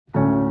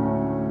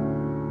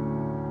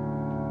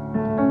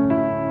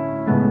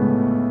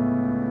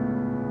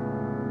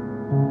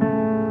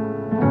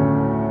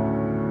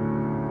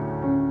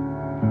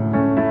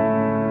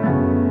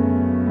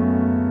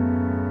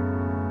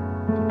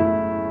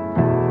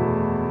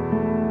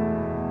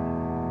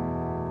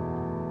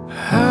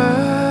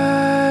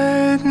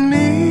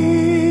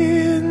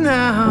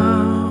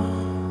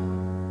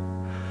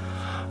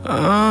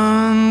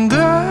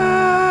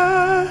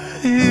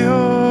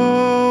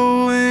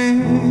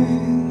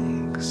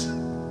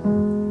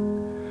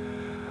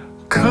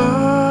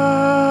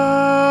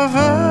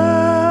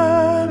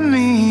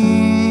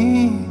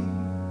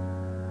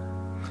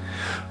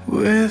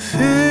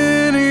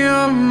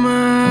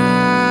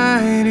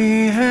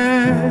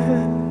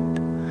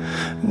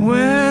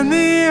When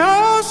the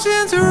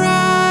oceans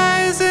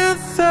rise and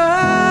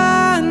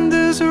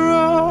thunders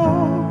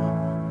roll,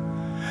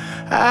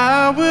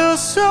 I will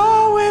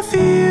soar with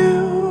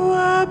you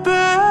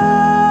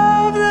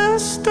above the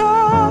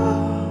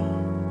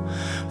storm.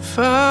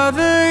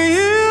 Father,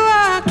 you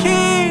are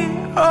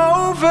king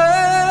over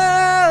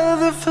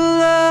the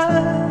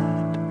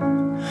flood.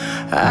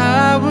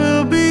 I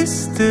will be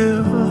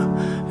still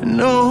and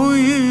know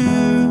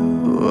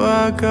you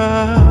are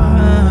God.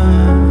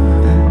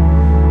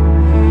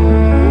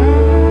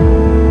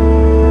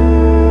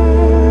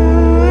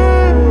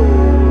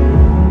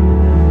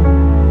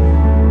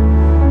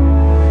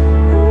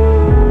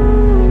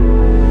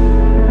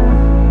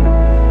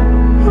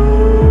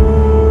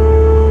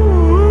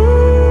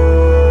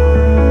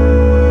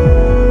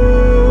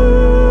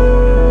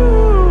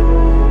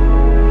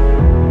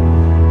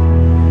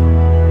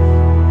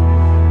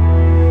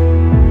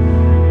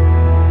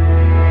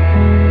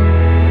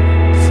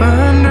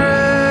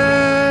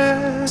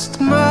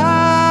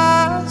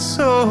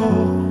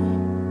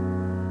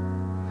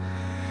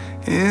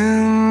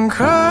 In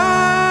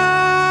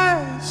Christ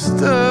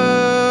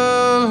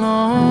alone,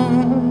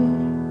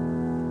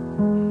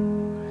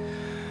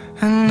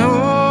 and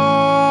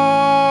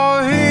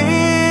know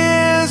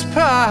His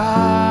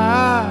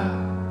power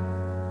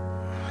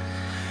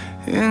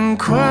in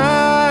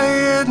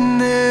quietness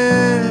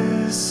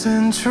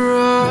and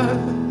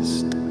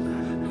trust.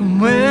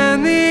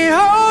 When the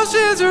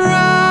oceans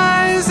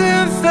rise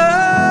and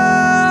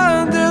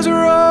thunders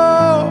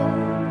roll,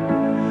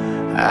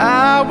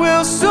 I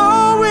will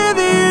soar with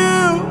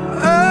you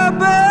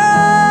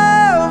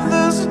above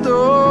the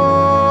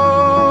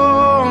storm.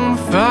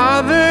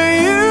 Father,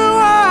 you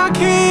are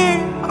king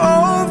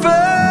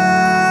over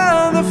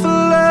the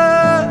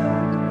flood.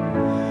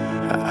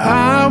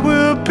 I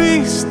will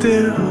be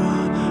still,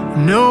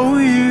 know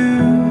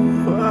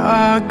you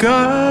are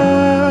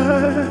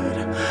God.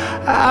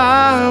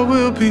 I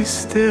will be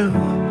still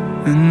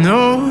and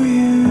know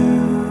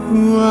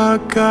you are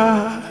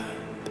God.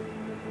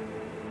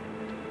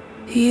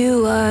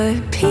 You are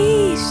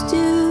peace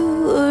to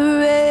a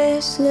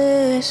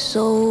restless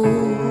soul.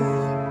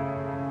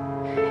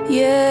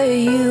 Yeah,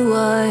 you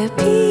are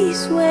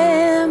peace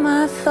where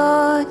my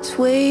thoughts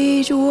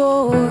wage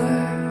war.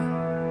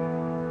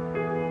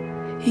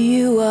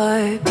 You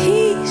are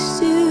peace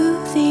to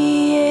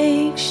the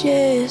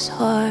anxious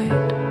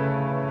heart,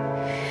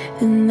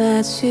 and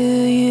that's who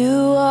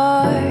you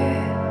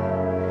are.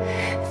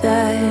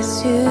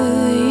 That's who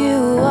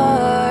you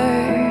are.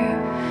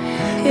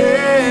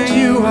 Yeah,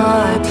 you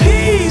are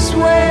peace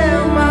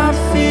where my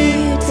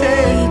feet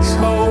takes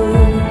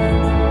hold.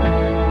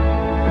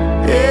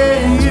 Yeah,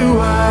 you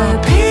are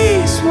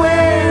peace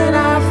when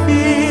I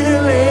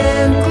feel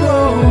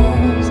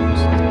enclosed.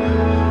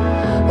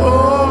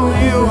 Oh,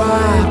 you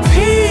are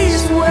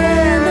peace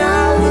when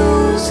I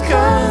lose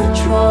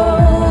control.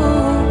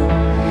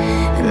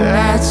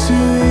 That's who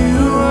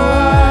you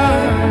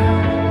are.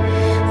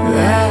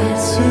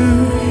 That's who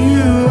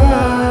you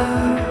are.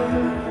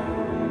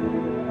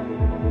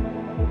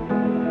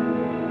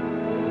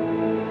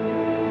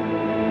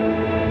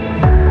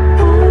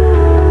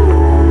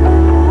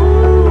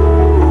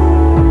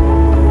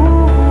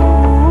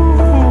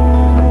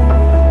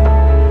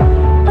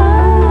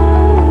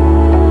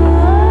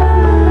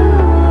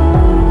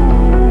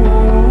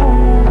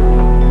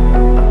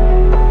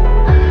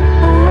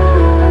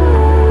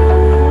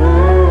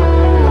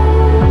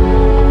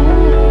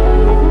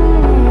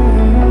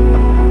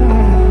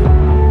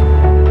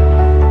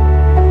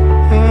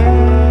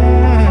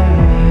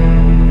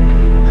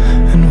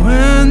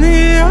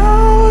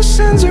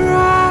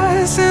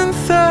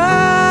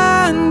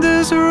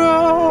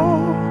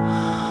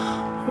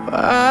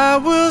 I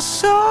will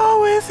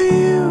soar with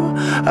you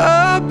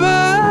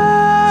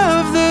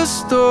above the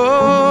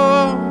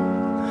storm.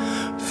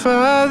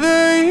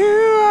 Father, you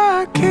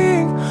are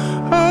king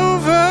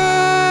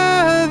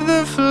over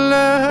the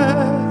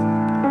flood.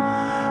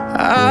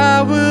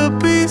 I will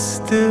be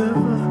still,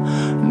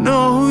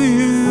 know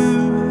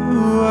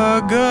you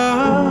are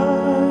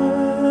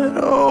God.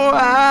 Oh,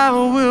 I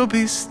will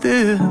be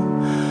still,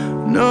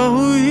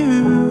 know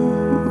you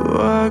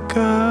are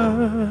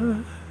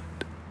God.